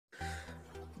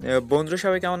বন্ধুরা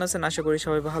সবাই কেমন আছেন? আশা করি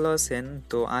সবাই ভালো আছেন।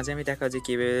 তো আজ আমি দেখাবো যে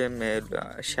কীভাবে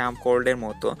শ্যাম কোল্ডের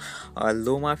মতো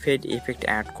লুমা ফেড ইফেক্ট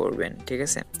অ্যাড করবেন, ঠিক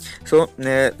আছে? সো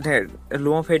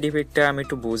লুমা ফেড ইফেক্টটা আমি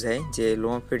একটু বোঝাই যে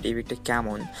লুমা ফেড ইফেক্টটা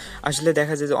কেমন। আসলে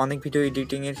দেখা যায় যে অনেক ভিডিও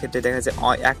এডিটিংয়ের ক্ষেত্রে দেখা যায়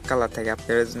এক কালার থাকে।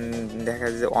 আপনারা দেখা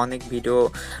যায় যে অনেক ভিডিও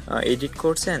এডিট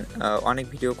করছেন, অনেক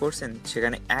ভিডিও করছেন,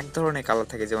 সেখানে এক ধরনের কালার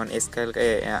থাকে, যেমন স্কাই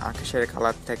আকাশের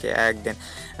কালার থাকে এক, দেন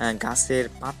গাছের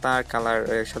পাতার কালার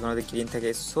সাধারণত গ্রিন থাকে।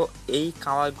 সো এই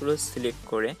কালারগুলো সিলেক্ট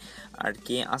করে আর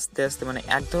কি আস্তে আস্তে মানে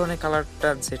এক ধরনের কালারটা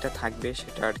যেটা থাকবে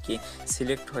সেটা আর কি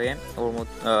সিলেক্ট হয়ে ওর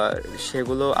মতো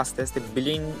সেগুলো আস্তে আস্তে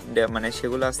ব্লিন্ড মানে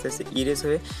সেগুলো আস্তে আস্তে ইরেজ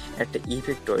হয়ে একটা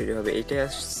ইফেক্ট তৈরি হবে। এটাই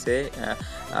আসছে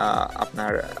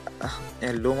আপনার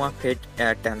লুমা ফেড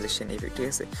ট্রানজিশন ইফেক্ট, ঠিক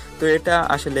আছে? তো এটা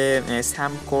আসলে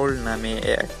স্যাম কোল্ড নামে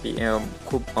একটি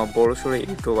খুব বড়সড়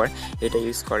ইউটিউবার এটা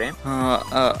ইউজ করে।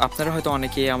 আপনারা হয়তো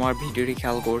অনেকেই আমার ভিডিওটি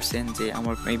খেয়াল করছেন যে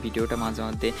আমার এই ভিডিওটা মাঝে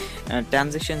মধ্যে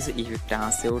ট্রানজিশন যে ইফেক্টটা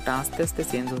আছে ওটা আস্তে আস্তে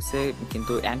চেঞ্জ হচ্ছে,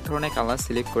 কিন্তু এক ধরনের কালার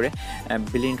সিলেক্ট করে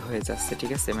ব্লিন্ড হয়ে যাচ্ছে,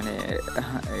 ঠিক আছে? মানে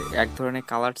এক ধরনের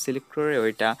কালার সিলেক্ট করে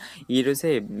ওইটা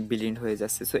ইরেজে ব্লিন্ড হয়ে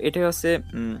যাচ্ছে। সো এটাই হচ্ছে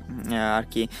আর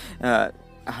কি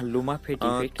লুমা ফেড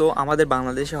ইফেক্ট। তো আমাদের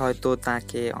বাংলাদেশে হয়তো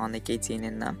তাকে অনেকেই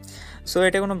চেনেন না। সো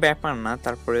এটা কোনো ব্যাপার না,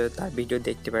 তারপরে তার ভিডিও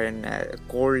দেখতে পারেন।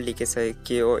 কোল্ড লিখে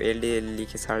KOLD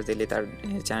লিখে সার্চ দিলে তার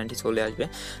চ্যানেলটি চলে আসবে।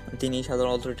 তিনি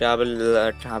সাধারণত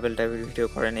ট্রাভেল টাইপের ভিডিও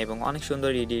করেন এবং অনেক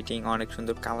সুন্দর এডিটিং, অনেক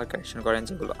সুন্দর কালার কারেকশন করেন,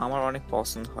 যেগুলো আমার অনেক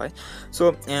পছন্দ হয়। সো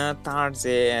তার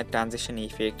যে ট্রানজিশন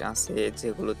ইফেক্ট আছে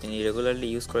যেগুলো তিনি রেগুলারলি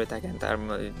ইউজ করে থাকেন,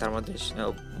 তার মধ্যে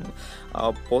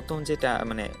প্রথম যেটা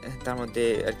মানে তার মধ্যে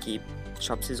আর কি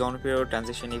সবচেয়ে জনপ্রিয়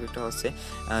ট্রানজিশন ইফেক্টটা হচ্ছে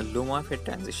Luma fade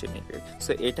transition effect.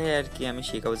 So এটাই আর কি আমি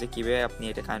শেখাবো যে কীভাবে আপনি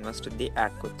এটা কাইনমাস্টার দিয়ে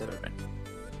অ্যাড করতে পারবেন।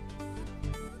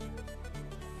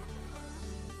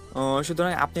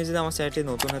 সুতরাং আপনি যদি আমার চ্যানেলটি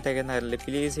নতুন হয়ে থাকেন তাহলে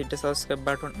please hit the subscribe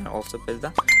button and also press the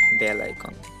bell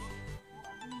icon.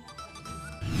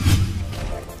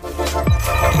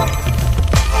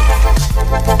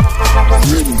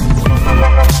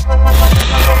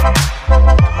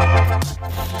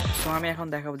 So আমি এখন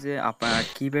দেখাবো যে আপনার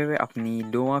কীভাবে আপনি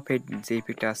লুমা ফেড যে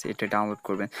ইফেক্টটা আছে এটা ডাউনলোড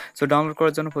করবেন। সো ডাউনলোড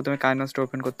করার জন্য প্রথমে কাইনমাস্টার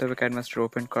ওপেন করতে হবে। কাইনমাস্টার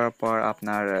ওপেন করার পর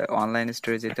আপনার অনলাইন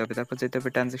স্টোরে যেতে হবে, তারপর যেতে হবে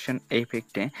ট্রানজিশন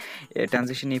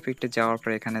ইফেক্টে যাওয়ার পর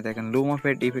এখানে দেখেন লুমা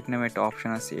ফেড ইফেক্ট নামে একটা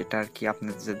অপশান আছে। এটা আর কি আপনি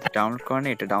যদি ডাউনলোড করেন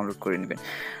এটা ডাউনলোড করে নেবেন।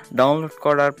 ডাউনলোড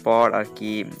করার পর আর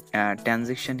কি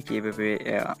ট্রানজিশন কীভাবে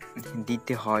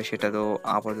দিতে হয় সেটা তো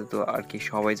আপাতত আর কি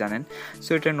সবাই জানেন। সো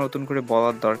এটা নতুন করে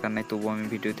বলার দরকার নেই, তবুও আমি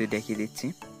ভিডিওতে দেখিয়ে দিচ্ছি।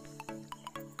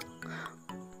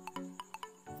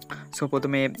 সো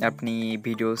প্রথমে আপনি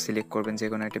ভিডিও সিলেক্ট করবেন, যে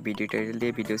কোনো একটা ভিডিও টাইটেল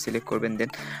দিয়ে ভিডিও সিলেক্ট করবেন। দেন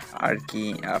আর কি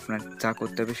আপনার যা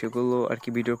করতে হবে সেগুলো আর কি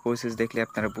ভিডিওর প্রসেস দেখলে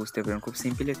আপনারা বুঝতে পারবেন, খুব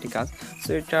সিম্পল একটি কাজ। সো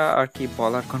এটা আর কি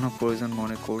বলার কোনো প্রয়োজন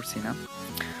মনে করছি না।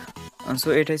 সো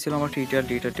এটাই ছিল আমার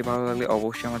টিউটোরিয়ালটি ভালো লাগলে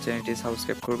অবশ্যই আমার চ্যানেলটি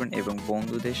সাবস্ক্রাইব করবেন এবং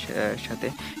বন্ধুদের সাথে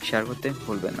শেয়ার করতে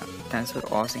ভুলবেন না। Thanks for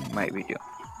watching my video.